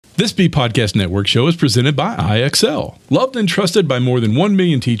This B Podcast Network show is presented by IXL. Loved and trusted by more than 1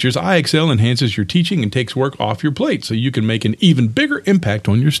 million teachers, IXL enhances your teaching and takes work off your plate so you can make an even bigger impact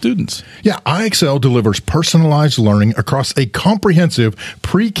on your students. Yeah, IXL delivers personalized learning across a comprehensive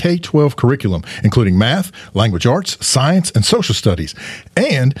pre-K-12 curriculum, including math, language arts, science, and social studies,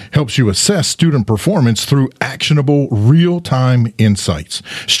 and helps you assess student performance through actionable, real-time insights.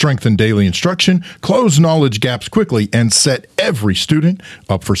 Strengthen daily instruction, close knowledge gaps quickly, and set every student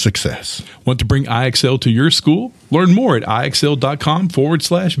up for success. Want to bring IXL to your school? Learn more at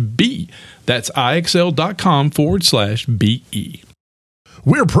IXL.com/B. That's IXL.com/BE.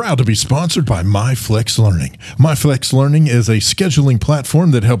 We're proud to be sponsored by MyFlex Learning. MyFlex Learning is a scheduling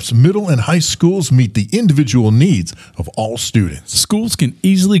platform that helps middle and high schools meet the individual needs of all students. Schools can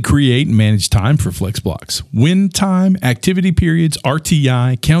easily create and manage time for flex blocks, win time, activity periods,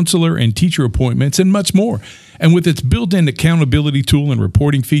 RTI, counselor and teacher appointments, and much more. And with its built-in accountability tool and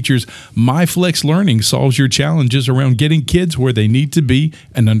reporting features, MyFlex Learning solves your challenges around getting kids where they need to be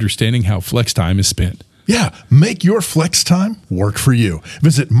and understanding how flex time is spent. Yeah, make your flex time work for you.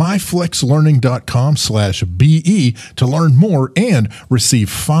 Visit myflexlearning.com/BE to learn more and receive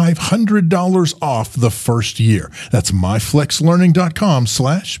 $500 off the first year. That's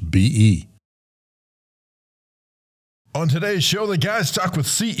myflexlearning.com/BE. On today's show, the guys talk with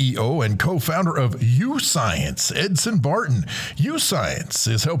CEO and co-founder of YouScience, Edson Barton. YouScience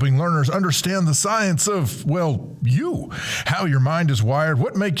is helping learners understand the science of, well, you, how your mind is wired,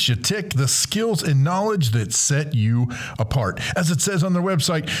 what makes you tick, the skills and knowledge that set you apart. As it says on their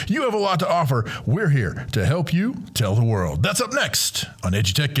website, you have a lot to offer. We're here to help you tell the world. That's up next on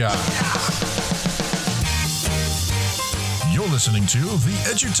EduTech Guys. You're listening to the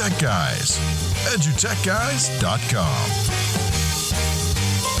EduTech Guys, edutechguys.com.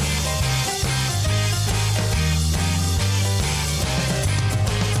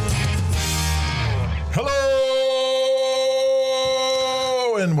 Hello,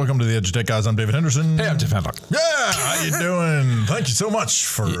 and welcome to the EduTech Guys. I'm David Henderson. Hey, I'm Jeff Hadlock. Yeah, how you doing? Thank you so much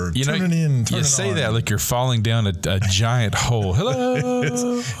for tuning in. You say that like you're falling down a giant hole.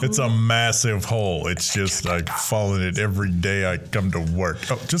 Hello. It's a massive hole. It's just I fall in it every day I come to work.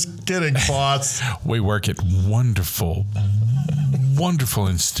 Oh, just kidding, boss. We work at wonderful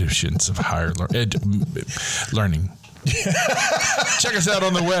institutions of higher learning. Check us out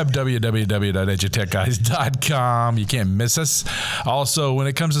on the web, www.edutechguys.com. You can't miss us. Also, when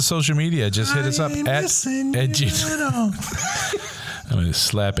it comes to social media, just hit us up at I'm going to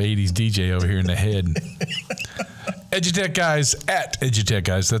slap 80s DJ over here in the head. EduTech Guys at EduTech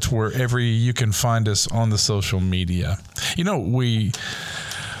Guys. That's wherever you can find us on the social media. You know, we're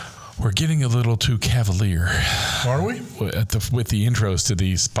getting a little too cavalier. Are we? With the intros to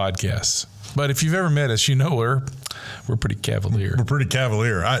these podcasts. But if you've ever met us, you know we're pretty cavalier. We're pretty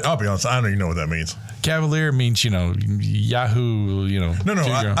cavalier. I'll be honest, I don't even know what that means. Cavalier means, Yahoo,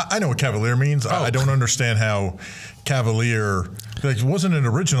 No, I know what cavalier means. Oh. I don't understand how cavalier, wasn't it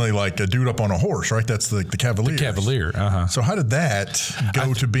originally like a dude up on a horse, right? That's the cavalier. The cavalier, uh-huh. So how did that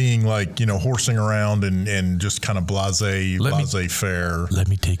go to being like, horsing around and just kind of laissez-faire? Let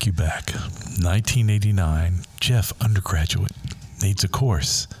me take you back. 1989, Jeff, undergraduate, needs a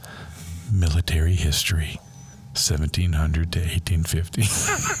course. Military history, 1700 to 1850.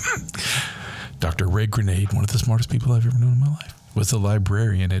 Dr. Ray Grenade, one of the smartest people I've ever known in my life, was a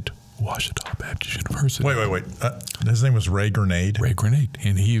librarian at Ouachita Baptist University. Wait. His name was Ray Grenade? Ray Grenade.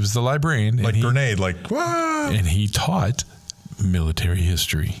 And he was the librarian. Like grenade, like, what? And he taught military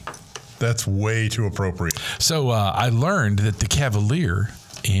history. That's way too appropriate. So I learned that the cavalier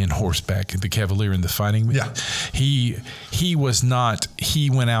in horseback, the cavalier in the fighting. Yeah. He went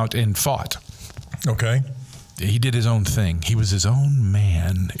out and fought. Okay. He did his own thing. He was his own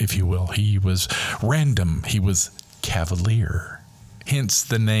man, if you will. He was random. He was cavalier. Hence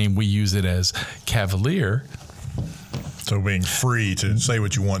the name, we use it as cavalier. So being free to say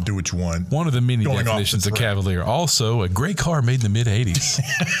what you want, do what you want. One of the many definitions of cavalier. Also, a great car made in the mid-'80s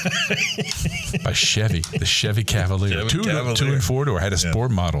by Chevy. The Chevy Cavalier. Two and four-door. Had a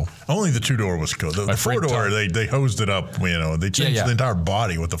sport model. Only the two-door was cool. The four-door, they hosed it up. They changed the entire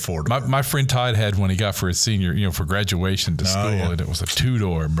body with the four-door. My friend Todd had one he got for his senior, for graduation to school, and it was a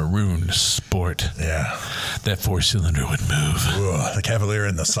two-door maroon sport. Yeah. That four-cylinder would move. Ugh, the Cavalier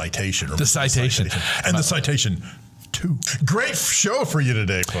and the Citation. The Citation. And the Citation 2. Great show for you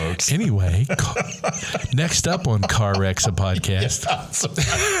today, folks. Anyway, next up on Car Wrecks, a podcast.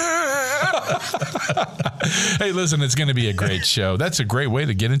 Hey, listen, it's going to be a great show. That's a great way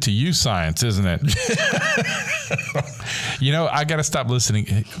to get into YouScience, isn't it? I got to stop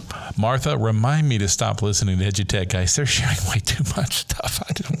listening. Martha, remind me to stop listening to EduTech Guys. They're sharing way too much stuff.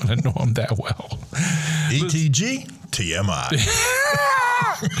 I don't want to know him that well. ETG, TMI.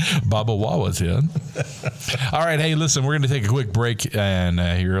 Baba Wawa's in. All right, hey, listen, we're going to take a quick break and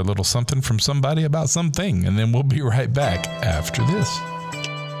hear a little something from somebody about something, and then we'll be right back after this.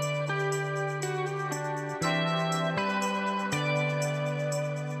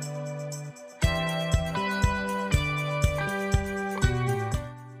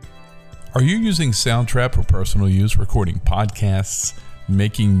 Are you using Soundtrap for personal use, recording podcasts,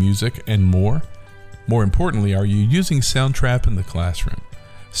 making music, and more? More importantly, are you using Soundtrap in the classroom?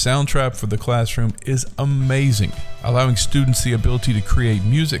 Soundtrap for the classroom is amazing, allowing students the ability to create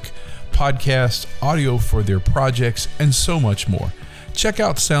music, podcasts, audio for their projects, and so much more. Check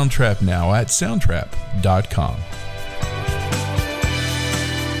out Soundtrap now at soundtrap.com.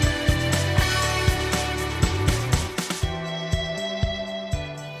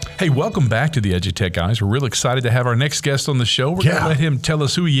 Hey, welcome back to the EduTech Guys. We're real excited to have our next guest on the show. We're going to let him tell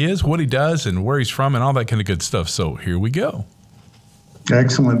us who he is, what he does, and where he's from, and all that kind of good stuff. So here we go.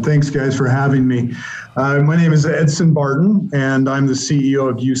 Excellent. Thanks, guys, for having me. My name is Edson Barton, and I'm the CEO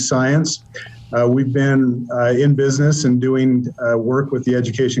of YouScience. We've been in business and doing work with the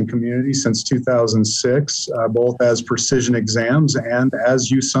education community since 2006, both as Precision Exams and as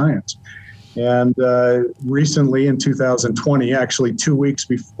YouScience. And recently in 2020, actually 2 weeks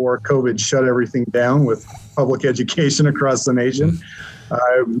before COVID shut everything down with public education across the nation,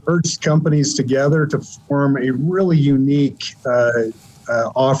 merged companies together to form a really unique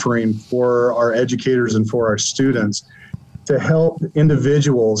offering for our educators and for our students to help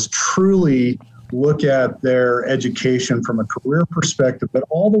individuals truly look at their education from a career perspective, but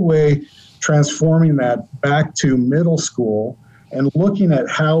all the way transforming that back to middle school and looking at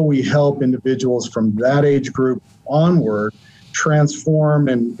how we help individuals from that age group onward transform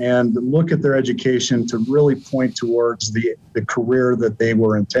and look at their education to really point towards the career that they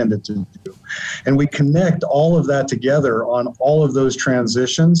were intended to do. And we connect all of that together on all of those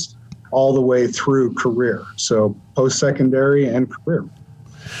transitions all the way through career. So post-secondary and career.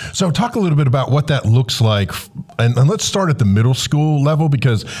 So talk a little bit about what that looks like. And let's start at the middle school level,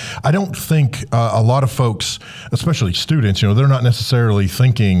 because I don't think a lot of folks, especially students, they're not necessarily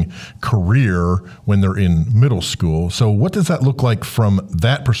thinking career when they're in middle school. So what does that look like from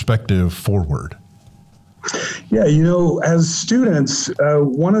that perspective forward? Yeah, as students,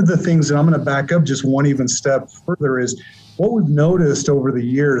 one of the things, and I'm going to back up just one even step further, is what we've noticed over the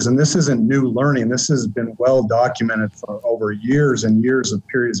years, and this isn't new learning, this has been well documented for over years and years of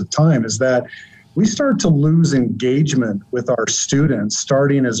periods of time, is that we start to lose engagement with our students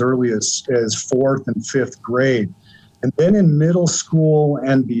starting as early as fourth and fifth grade. And then in middle school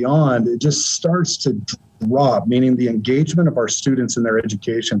and beyond, it just starts to drop, meaning the engagement of our students in their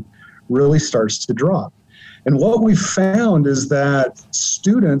education really starts to drop. And what we found is that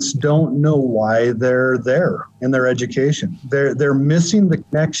students don't know why they're there in their education. They're missing the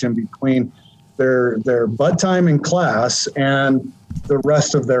connection between their bud time in class and the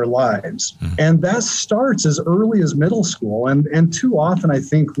rest of their lives. And that starts as early as middle school. And too often, I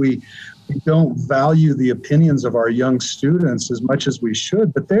think we don't value the opinions of our young students as much as we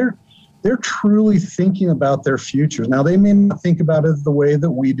should, but they're truly thinking about their futures. Now, they may not think about it the way that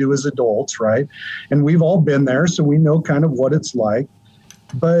we do as adults, right? And we've all been there, so we know kind of what it's like.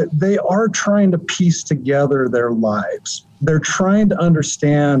 But they are trying to piece together their lives. They're trying to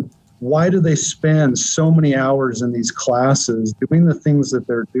understand, why do they spend so many hours in these classes doing the things that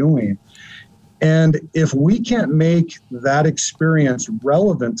they're doing? And if we can't make that experience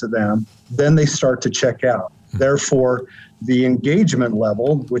relevant to them, then they start to check out. Therefore, the engagement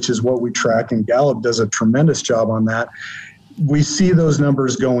level, which is what we track, and Gallup does a tremendous job on that, we see those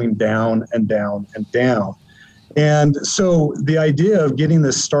numbers going down and down and down. And so the idea of getting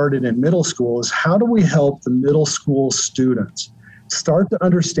this started in middle school is, how do we help the middle school students start to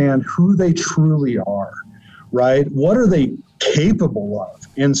understand who they truly are, right? What are they capable of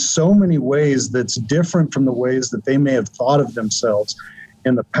in so many ways that's different from the ways that they may have thought of themselves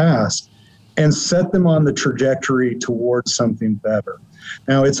in the past, and set them on the trajectory towards something better.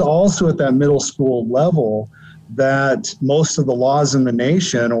 Now, it's also at that middle school level that most of the laws in the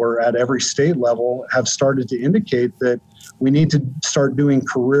nation, or at every state level, have started to indicate that we need to start doing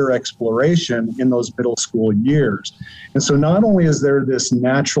career exploration in those middle school years. And so not only is there this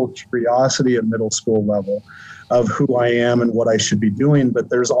natural curiosity at middle school level of who I am and what I should be doing, but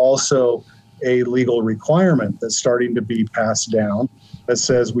there's also a legal requirement that's starting to be passed down that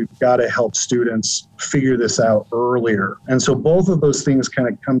says we've got to help students figure this out earlier. And so both of those things kind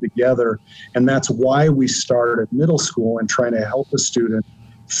of come together, and that's why we start at middle school and trying to help a student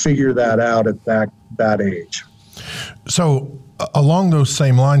figure that out at that age. So along those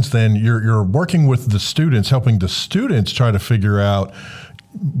same lines, then you're working with the students, helping the students try to figure out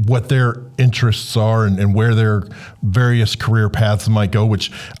what their interests are and where their various career paths might go, which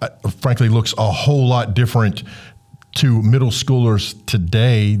frankly looks a whole lot different to middle schoolers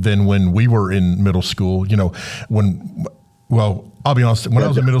today than when we were in middle school. I'll be honest, when I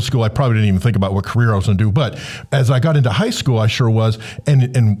was in middle school, I probably didn't even think about what career I was going to do. But as I got into high school, I sure was.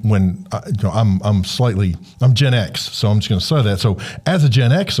 And when I'm Gen X, so I'm just going to say that. So as a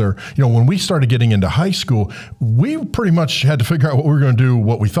Gen Xer, when we started getting into high school, we pretty much had to figure out what we were going to do,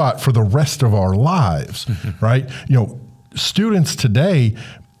 what we thought for the rest of our lives, right? Students today,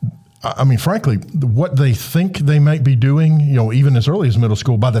 frankly, what they think they might be doing, even as early as middle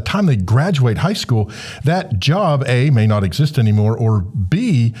school, by the time they graduate high school, that job, A, may not exist anymore, or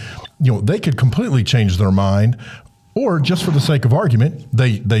B, they could completely change their mind, or just for the sake of argument,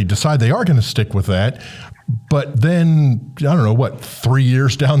 they decide they are going to stick with that. But then, 3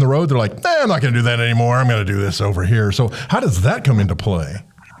 years down the road, they're like, I'm not going to do that anymore. I'm going to do this over here. So how does that come into play?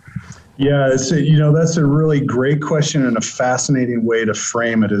 Yeah, that's a really great question and a fascinating way to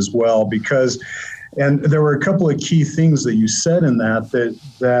frame it as well, and there were a couple of key things that you said in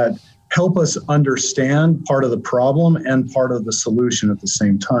that help us understand part of the problem and part of the solution at the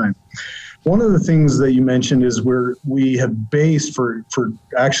same time. One of the things that you mentioned is we have based for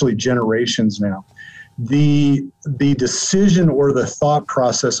actually generations now, the decision or the thought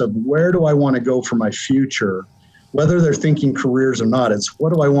process of where do I want to go for my future, whether they're thinking careers or not, it's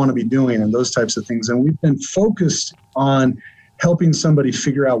what do I want to be doing and those types of things. And we've been focused on helping somebody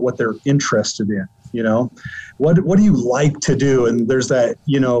figure out what they're interested in. What do you like to do? And there's that,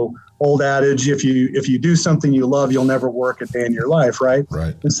 old adage, if you do something you love, you'll never work a day in your life, right?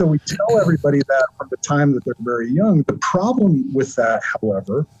 Right. And so we tell everybody that from the time that they're very young. The problem with that,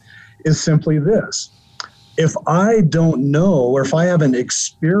 however, is simply this. If I don't know, or if I haven't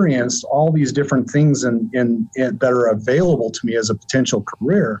experienced all these different things that are available to me as a potential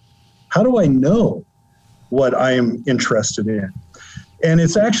career, how do I know what I am interested in? And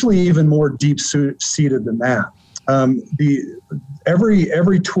it's actually even more deep-seated than that.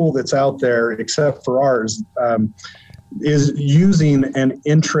 Every tool that's out there, except for ours, is using an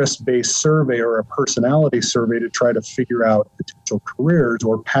interest-based survey or a personality survey to try to figure out potential careers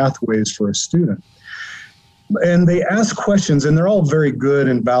or pathways for a student. And they ask questions, and they're all very good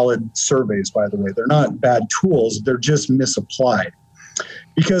and valid surveys, by the way. They're not bad tools. They're just misapplied.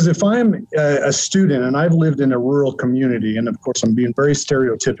 Because if I'm a student and I've lived in a rural community, and of course I'm being very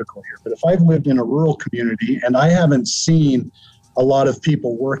stereotypical here, but if I've lived in a rural community and I haven't seen a lot of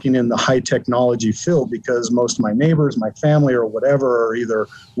people working in the high technology field, because most of my neighbors, my family or whatever are either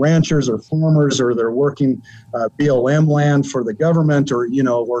ranchers or farmers, or they're working BLM land for the government, or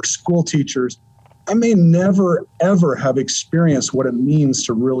school teachers, I may never, ever have experienced what it means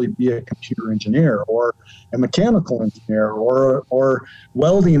to really be a computer engineer or a mechanical engineer or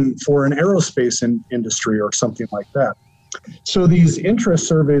welding for an aerospace industry or something like that. So these interest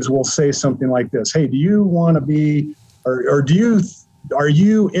surveys will say something like this. Hey, do you want to be, or are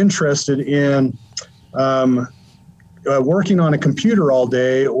you interested in working on a computer all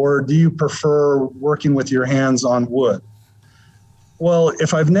day, or do you prefer working with your hands on wood? Well,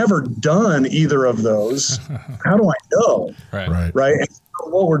 if I've never done either of those, how do I know? Right. And so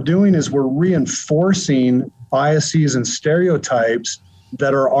what we're doing is we're reinforcing biases and stereotypes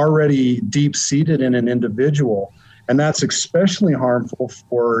that are already deep-seated in an individual. And that's especially harmful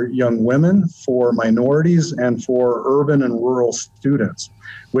for young women, for minorities, and for urban and rural students,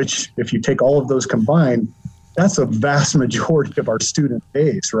 which, if you take all of those combined, that's a vast majority of our student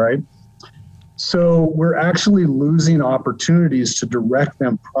base, right? So we're actually losing opportunities to direct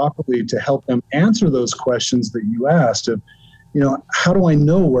them properly, to help them answer those questions that you asked of, how do I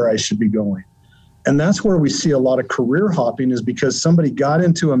know where I should be going? And that's where we see a lot of career hopping, is because somebody got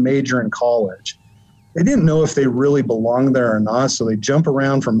into a major in college. They didn't know if they really belonged there or not, so they jump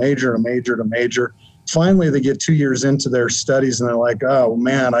around from major to major to major. Finally, they get 2 years into their studies and they're like, oh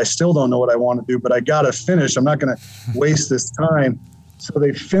man, I still don't know what I want to do, but I got to finish. I'm not going to waste this time. So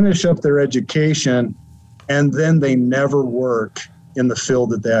they finish up their education, and then they never work in the field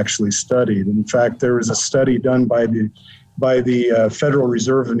that they actually studied. In fact, there was a study done by the Federal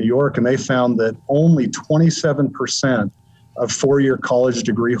Reserve of New York, and they found that only 27% of four-year college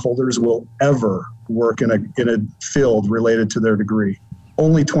degree holders will ever work in a field related to their degree.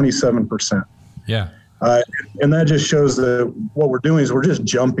 Only 27%. Yeah. And that just shows that what we're doing is we're just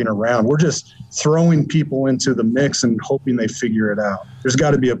jumping around. We're just throwing people into the mix and hoping they figure it out. There's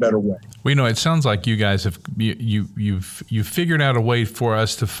got to be a better way. Well, it sounds like you guys have you've figured out a way for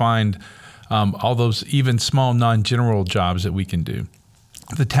us to find all those even small non-general jobs that we can do,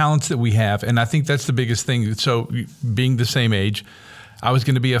 the talents that we have. And I think that's the biggest thing. So being the same age, I was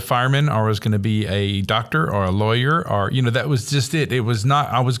going to be a fireman, or I was going to be a doctor or a lawyer, or, that was just it. It was not,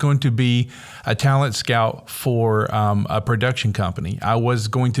 I was going to be a talent scout for a production company. I was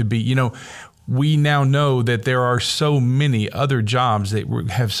going to be, we now know that there are so many other jobs that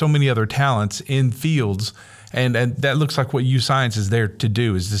have so many other talents in fields. And that looks like what YouScience is there to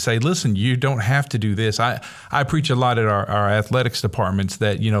do, is to say, listen, you don't have to do this. I preach a lot at our athletics departments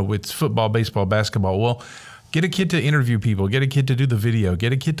that, it's football, baseball, basketball. Well, get a kid to interview people, get a kid to do the video,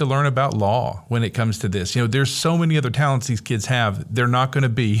 get a kid to learn about law when it comes to this. There's so many other talents these kids have. They're not going to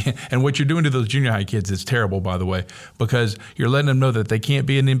be, and what you're doing to those junior high kids is terrible, by the way, because you're letting them know that they can't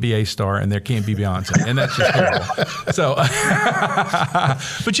be an NBA star and they can't be Beyonce, and that's just terrible. So,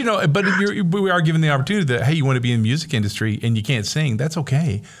 but we are given the opportunity that, hey, you want to be in the music industry and you can't sing, that's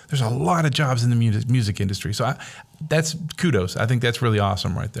okay. There's a lot of jobs in the music industry. So that's kudos. I think that's really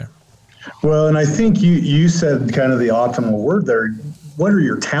awesome right there. Well, and I think you said kind of the optimal word there. What are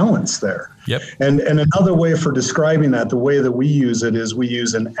your talents there? Yep. And another way for describing that, the way that we use it, is we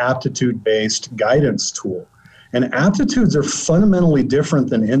use an aptitude-based guidance tool. And aptitudes are fundamentally different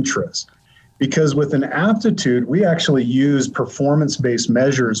than interests, because with an aptitude, we actually use performance-based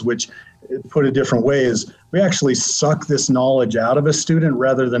measures, which, put a different way, is we actually suck this knowledge out of a student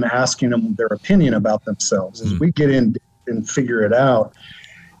rather than asking them their opinion about themselves. As we get in and figure it out.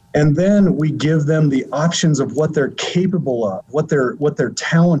 And then we give them the options of what they're capable of, what their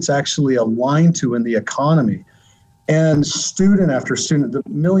talents actually align to in the economy. And student after student, the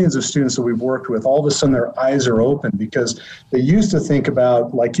millions of students that we've worked with, all of a sudden their eyes are open, because they used to think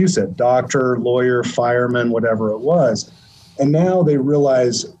about, like you said, doctor, lawyer, fireman, whatever it was. And now they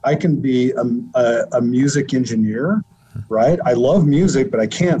realize, I can be a music engineer, right? I love music, but I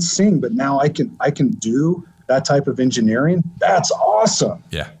can't sing, but now I can do that type of engineering. That's awesome.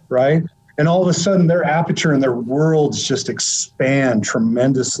 Yeah. Right. And all of a sudden their aperture and their worlds just expand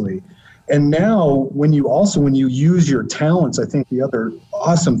tremendously. And now when you use your talents, I think the other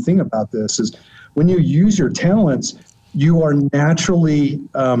awesome thing about this is when you use your talents, you are naturally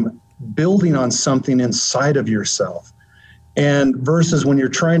building on something inside of yourself. And versus when you're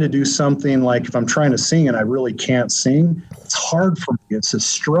trying to do something like, if I'm trying to sing and I really can't sing, it's hard for me. It's a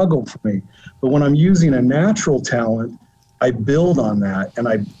struggle for me. But when I'm using a natural talent, I build on that and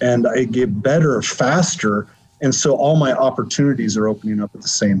I get better faster. And so all my opportunities are opening up at the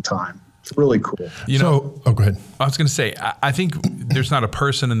same time. It's really cool. Go ahead. I was going to say, I think there's not a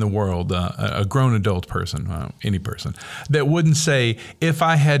person in the world, a grown adult person, any person, that wouldn't say, if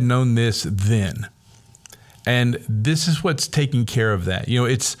I had known this then. And this is what's taking care of that.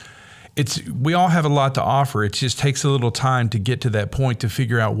 We all have a lot to offer. It just takes a little time to get to that point to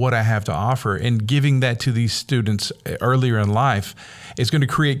figure out what I have to offer. And giving that to these students earlier in life is going to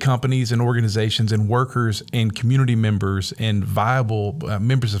create companies and organizations and workers and community members and viable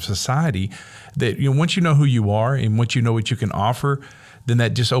members of society that, once you know who you are and once you know what you can offer, then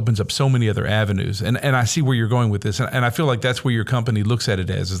that just opens up so many other avenues. And I see where you're going with this. And I feel like that's where your company looks at it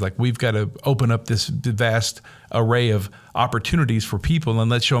as, is like, we've got to open up this vast array of opportunities for people,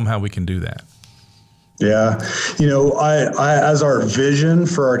 and let's show them how we can do that. Yeah. I as our vision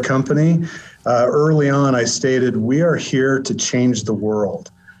for our company, early on, I stated, we are here to change the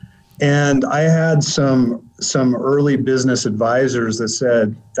world. And I had some early business advisors that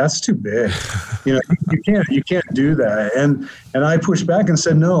said, that's too big. You can't do that. And I pushed back and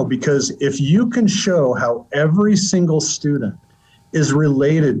said, no, because if you can show how every single student is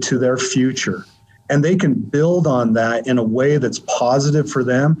related to their future, and they can build on that in a way that's positive for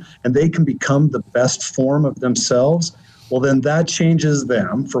them, and they can become the best form of themselves, well, then that changes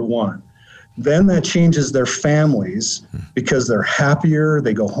them, for one. Then that changes their families, because they're happier,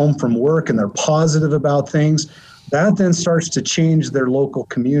 they go home from work and they're positive about things. That then starts to change their local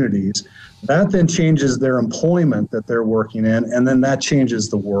communities. That then changes their employment that they're working in, and then that changes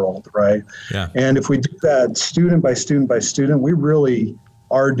the world, right? Yeah. And if we do that student by student by student, we really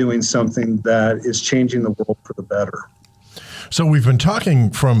are doing something that is changing the world for the better. So we've been talking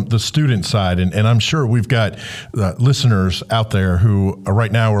from the student side, and I'm sure we've got listeners out there who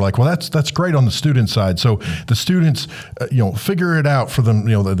right now are like, well, that's great on the student side. So the students, figure it out for them.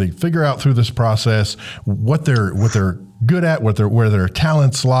 They figure out through this process what they're good at, where their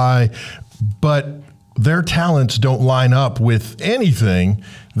talents lie, but their talents don't line up with anything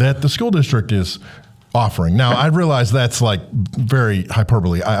that the school district is offering. Now, I realize that's like very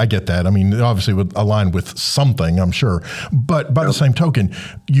hyperbole. I get that. I mean, it obviously would align with something, I'm sure. But by the same token,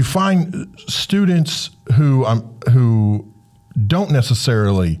 you find students who don't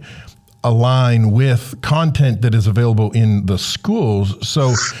necessarily align with content that is available in the schools.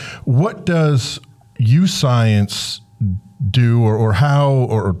 So what does YouScience do, or how,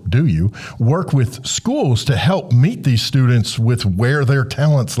 or do you work with schools to help meet these students with where their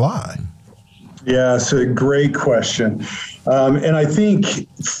talents lie? Yeah, it's a great question. And I think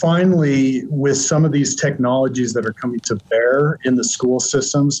finally, with some of these technologies that are coming to bear in the school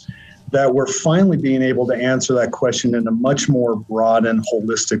systems, that we're finally being able to answer that question in a much more broad and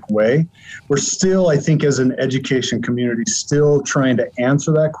holistic way. We're still, I think, as an education community, still trying to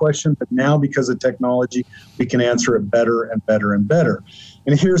answer that question, but now because of technology, we can answer it better and better and better.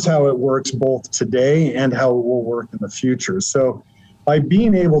 And here's how it works both today and how it will work in the future. So by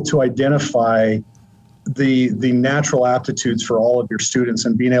being able to identify the natural aptitudes for all of your students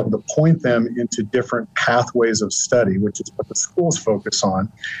and being able to point them into different pathways of study, which is what the schools focus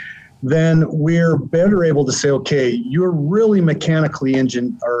on, then we're better able to say, okay, you're really mechanically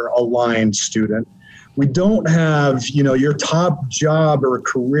aligned student. We don't have, your top job or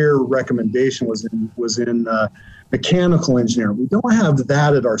career recommendation was in mechanical engineering. We don't have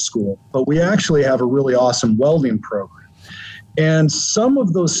that at our school, but we actually have a really awesome welding program. And some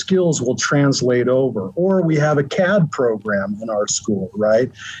of those skills will translate over, or we have a CAD program in our school,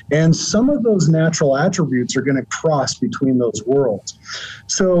 right? And some of those natural attributes are going to cross between those worlds.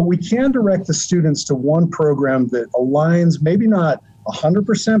 So we can direct the students to one program that aligns, maybe not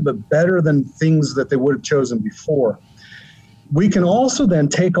 100%, but better than things that they would have chosen before. We can also then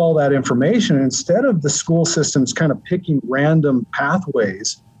take all that information, and instead of the school systems kind of picking random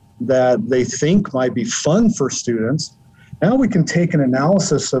pathways that they think might be fun for students, now we can take an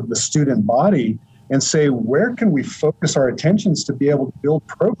analysis of the student body and say, where can we focus our attentions to be able to build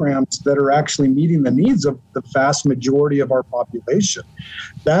programs that are actually meeting the needs of the vast majority of our population?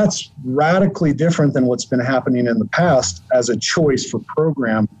 That's radically different than what's been happening in the past as a choice for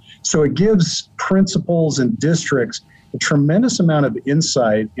program. So it gives principals and districts a tremendous amount of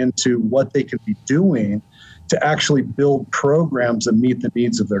insight into what they could be doing to actually build programs that meet the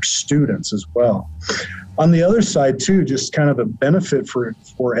needs of their students as well. On the other side, too, just kind of a benefit for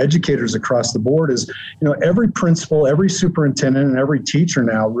educators across the board is, every principal, every superintendent, and every teacher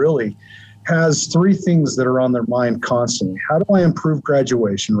now really has three things that are on their mind constantly. How do I improve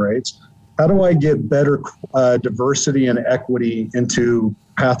graduation rates? How do I get better diversity and equity into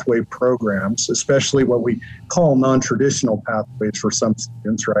pathway programs, especially what we call non-traditional pathways for some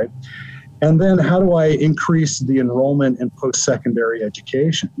students, right? And then how do I increase the enrollment in post-secondary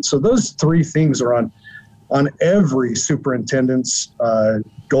education? So those three things are on every superintendent's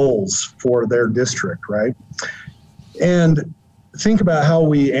goals for their district, right? And think about how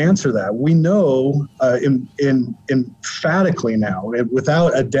we answer that. We know emphatically now, and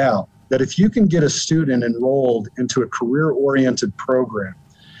without a doubt, that if you can get a student enrolled into a career-oriented program,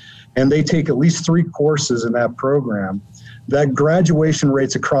 and they take at least 3 courses in that program, that graduation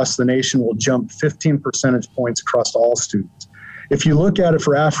rates across the nation will jump 15 percentage points across all students. If you look at it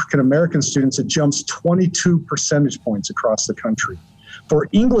for African-American students, it jumps 22 percentage points across the country. For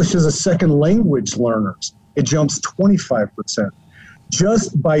English as a second language learners, it jumps 25%.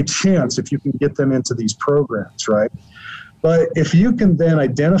 Just by chance, if you can get them into these programs, right? But if you can then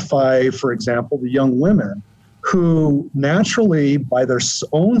identify, for example, the young women who naturally, by their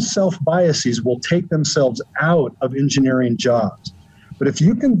own self-biases, will take themselves out of engineering jobs. But if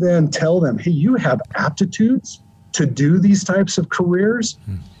you can then tell them, hey, you have aptitudes to do these types of careers,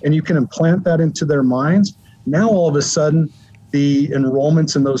 and you can implant that into their minds, now all of a sudden, the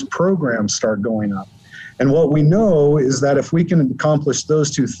enrollments in those programs start going up. And what we know is that if we can accomplish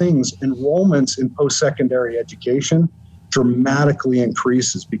those two things, enrollments in post-secondary education dramatically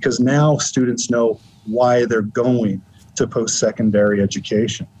increases, because now students know why they're going to post-secondary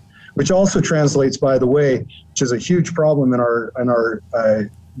education, which also translates, by the way, which is a huge problem in our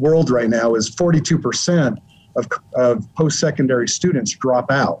world right now, is 42% of post-secondary students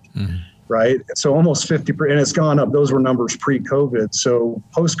drop out, right? So almost 50%, and it's gone up. Those were numbers pre-COVID. So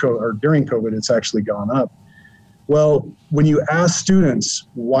post-COVID or during COVID, it's actually gone up. Well, when you ask students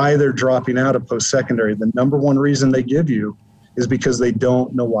why they're dropping out of post-secondary, the number one reason they give you is because they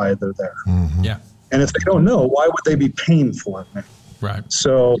don't know why they're there. Yeah. And if they don't know, why would they be paying for it? Right.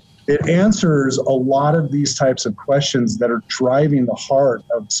 So it answers a lot of these types of questions that are driving the heart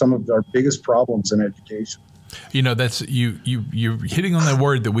of some of our biggest problems in education. That's you're hitting on that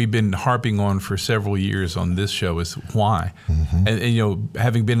word that we've been harping on for several years on this show is why. And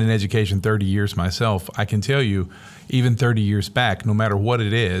having been in education 30 years myself, I can tell you, even 30 years back, no matter what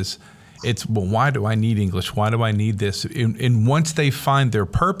it is, It's, well, why do I need English? Why do I need this? And once they find their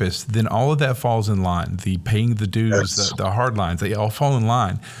purpose, then all of that falls in line. The paying the dues, the hard lines, they all fall in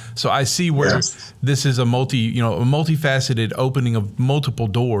line. So I see where this is a multifaceted opening of multiple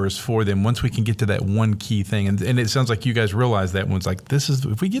doors for them once we can get to that one key thing. And it sounds like you guys realize that one's like,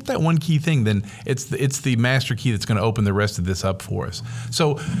 if we get that one key thing, then it's the master key that's going to open the rest of this up for us.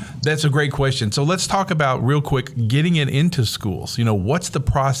 So that's a great question. So let's talk about real quick getting it into schools. What's the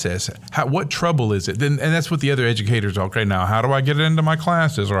process? What trouble is it? And that's what the other educators are. Okay, now how do I get it into my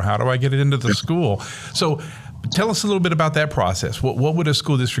classes, or how do I get it into the school? So tell us a little bit about that process. What would a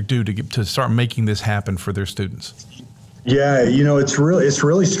school district do to start making this happen for their students? Yeah, it's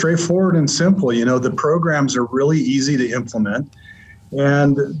really straightforward and simple. The programs are really easy to implement.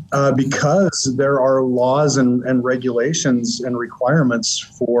 And because there are laws and regulations and requirements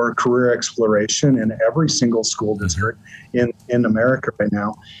for career exploration in every single school district in America right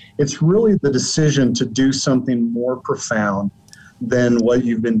now, it's really the decision to do something more profound than what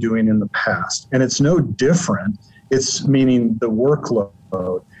you've been doing in the past. And it's no different. It's meaning the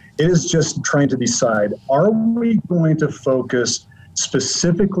workload. It is just trying to decide, are we going to focus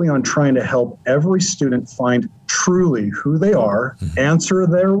specifically on trying to help every student find truly who they are, answer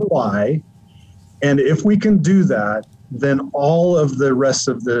their why, and if we can do that, then all of the rest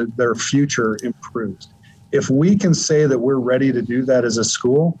of their future improves. If we can say that we're ready to do that as a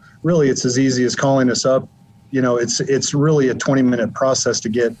school, really it's as easy as calling us up. It's really a 20-minute process to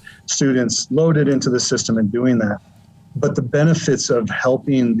get students loaded into the system and doing that. But the benefits of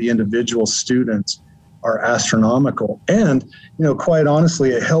helping the individual students are astronomical. And, quite honestly,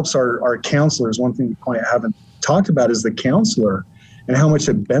 it helps our counselors. One thing we quite haven't talked about is the counselor and how much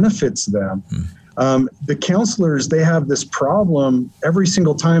it benefits them. The counselors, they have this problem every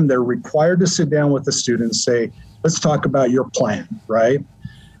single time they're required to sit down with the student and say, let's talk about your plan, right?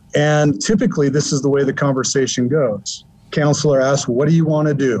 And typically this is the way the conversation goes. Counselor asks, what do you want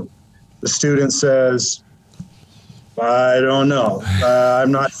to do? The student says, I don't know.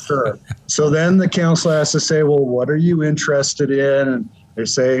 I'm not sure. So then the counselor has to say, well, what are you interested in? And they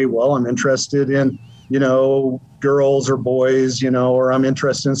say, well, I'm interested in, girls or boys, or I'm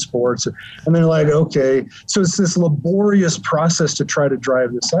interested in sports. And they're like, okay. So it's this laborious process to try to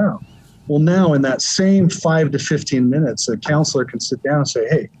drive this out. Well, now in that same 5 to 15 minutes, a counselor can sit down and say,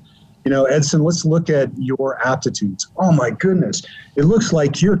 hey, Edson, let's look at your aptitudes. Oh my goodness. It looks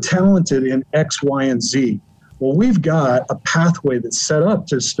like you're talented in X, Y, and Z. Well, we've got a pathway that's set up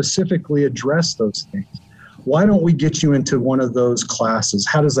to specifically address those things. Why don't we get you into one of those classes?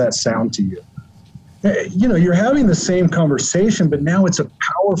 How does that sound to you? You're having the same conversation, but now it's a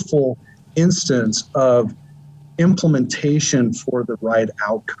powerful instance of implementation for the right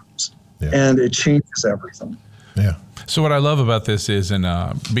outcomes. And it changes everything. Yeah. So what I love about this is, and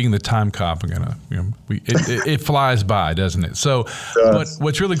being the time cop, it flies by, doesn't it? So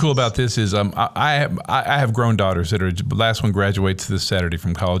what's really cool about this is I have grown daughters that are, the last one graduates this Saturday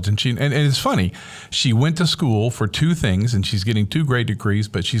from college, and it's funny, she went to school for 2 things, and she's getting 2 great degrees,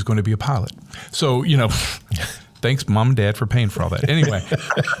 but she's going to be a pilot. So thanks, Mom and Dad, for paying for all that. Anyway,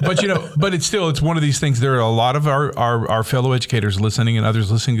 but it's one of these things. There are a lot of our fellow educators listening and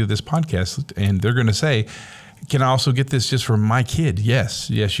others listening to this podcast, and they're going to say, can I also get this just for my kid? Yes,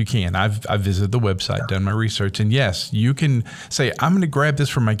 you can. I've visited the website, done my research, and yes, you can say, I'm going to grab this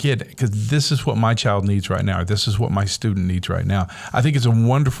for my kid because this is what my child needs right now, or this is what my student needs right now. I think it's a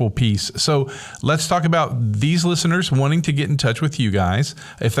wonderful piece. So let's talk about these listeners wanting to get in touch with you guys.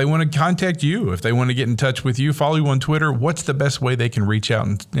 If they want to contact you, if they want to get in touch with you, follow you on Twitter, what's the best way they can reach out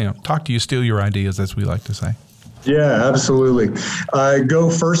and talk to you, steal your ideas, as we like to say? Yeah, absolutely.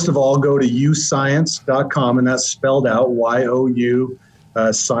 First of all, go to YouScience.com, and that's spelled out YOU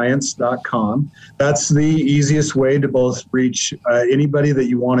science.com. That's the easiest way to both reach anybody that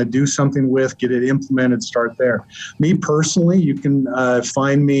you want to do something with, get it implemented, start there. Me personally, you can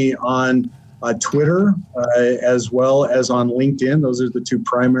find me on Twitter as well as on LinkedIn. Those are the 2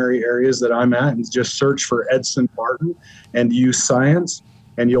 primary areas that I'm at. And just search for Edson Barton and YouScience,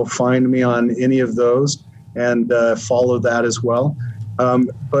 and you'll find me on any of those. And follow that as well.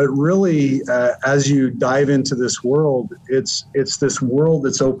 But really, as you dive into this world, it's this world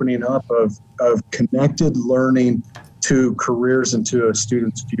that's opening up of connected learning to careers and to a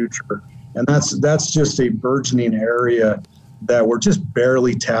student's future. And that's just a burgeoning area that we're just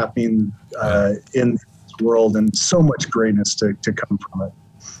barely tapping in this world, and so much greatness to come from it.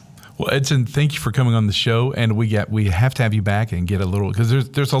 Well, Edson, thank you for coming on the show, and we have to have you back and get a little, because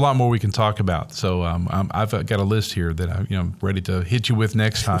there's a lot more we can talk about. So I've got a list here that I'm ready to hit you with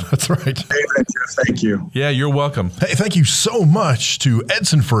next time. That's right. Thank you. Yeah, you're welcome. Hey, thank you so much to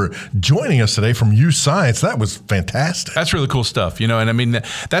Edson for joining us today from YouScience. That was fantastic. That's really cool stuff, and I mean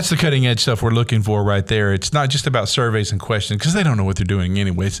that's the cutting edge stuff we're looking for right there. It's not just about surveys and questions, because they don't know what they're doing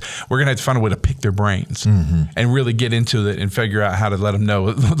anyways. We're gonna have to find a way to pick their brains and really get into it and figure out how to let them know.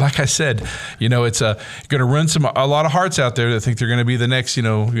 Like I said, it's going to run a lot of hearts out there that think they're going to be the next,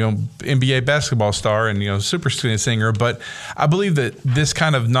 NBA basketball star and super singer. But I believe that this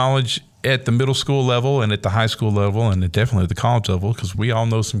kind of knowledge at the middle school level and at the high school level and definitely at the college level, because we all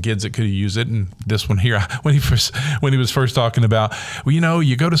know some kids that could have used it. And this one here, when he was first talking about,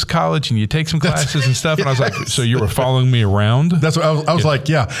 you go to college and you take some classes and stuff. And I was like, so you were following me around? That's what I was like,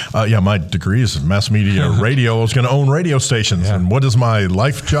 my degree is in mass media radio. I was going to own radio stations. Yeah. And what is my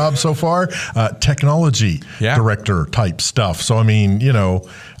life job so far? Technology director type stuff. So, I mean,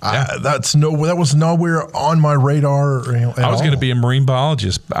 that was nowhere on my radar. I was going to be a marine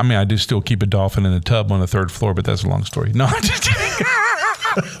biologist. I mean, I do still keep a dolphin in a tub on the third floor, but that's a long story. No, I'm just kidding.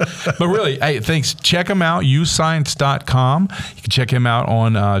 But really, hey, thanks. Check him out, YouScience.com. You can check him out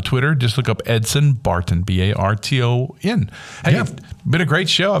on Twitter. Just look up Edson Barton, Barton. Hey, been a great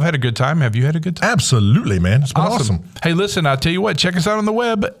show. I've had a good time. Have you had a good time? Absolutely, man. It's been awesome. Hey, listen, I'll tell you what. Check us out on the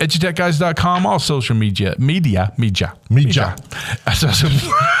web, edutechguys.com, all social media.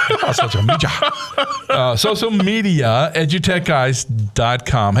 Social media,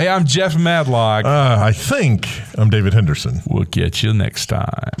 edutechguys.com. Hey, I'm Jeff Madlock. I think I'm David Henderson. We'll get you next time.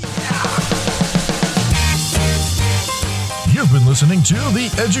 You've been listening to the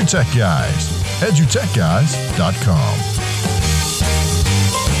EduTech Guys, edutechguys.com.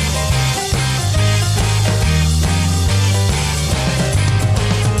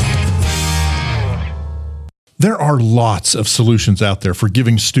 There are lots of solutions out there for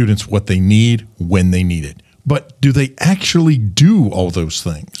giving students what they need when they need it. But do they actually do all those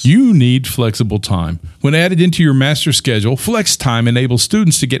things? You need flexible time. When added into your master schedule, Flex Time enables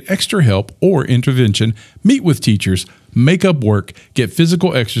students to get extra help or intervention, meet with teachers, make up work, get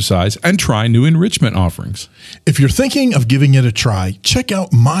physical exercise, and try new enrichment offerings. If you're thinking of giving it a try, check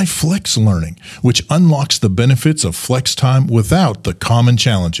out My Flex Learning, which unlocks the benefits of flex time without the common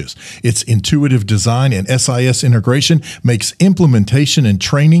challenges. Its intuitive design and SIS integration makes implementation and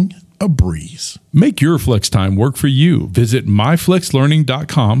training a breeze. Make your flex time work for you. Visit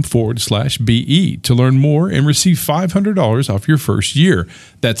myflexlearning.com/BE to learn more and receive $500 off your first year.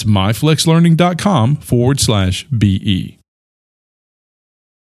 That's myflexlearning.com/BE.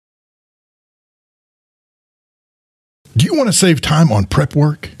 Do you want to save time on prep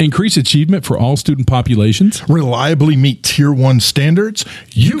work? Increase achievement for all student populations? Reliably meet Tier 1 standards?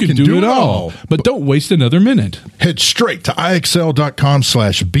 You can do it all, but don't waste another minute. Head straight to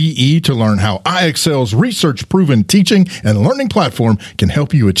IXL.com/BE to learn how IXL's research-proven teaching and learning platform can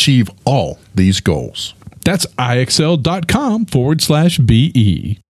help you achieve all these goals. That's IXL.com/BE.